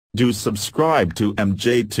Do subscribe to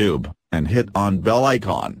MJTube and hit on bell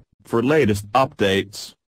icon for latest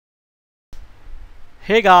updates.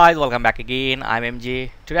 Hey guys, welcome back again. I'm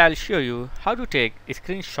MJ. Today I'll show you how to take a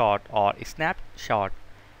screenshot or a snapshot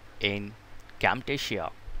in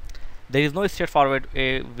Camtasia. There is no straightforward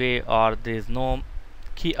way, or there is no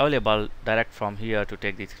key available direct from here to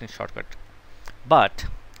take the screenshot shortcut. But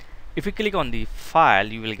if you click on the file,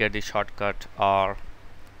 you will get the shortcut or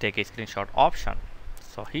take a screenshot option.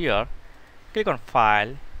 So here, click on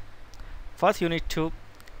file. First you need to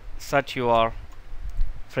search your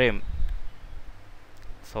frame.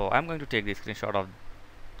 So I'm going to take the screenshot of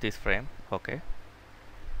this frame. Okay,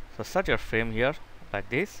 so search your frame here like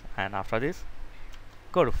this, and after this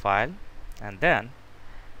go to file and then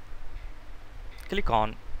click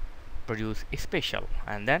on produce special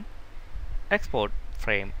and then export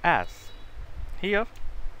frame as. Here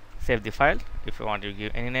save the file if you want to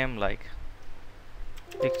give any name like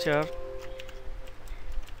picture.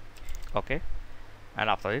 Okay, and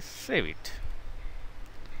after this save it.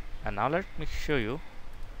 And now let me show you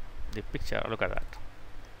the picture. Look at that.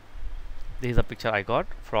 This is a picture I got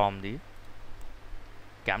from the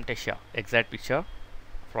Camtasia, exact picture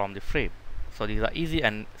from the frame. So this is an easy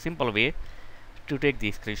and simple way to take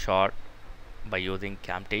the screenshot by using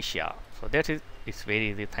Camtasia. So that is, it's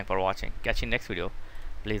very easy. Thanks for watching. Catch you in next video.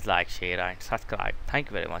 Please like, share and subscribe. Thank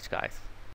you very much guys.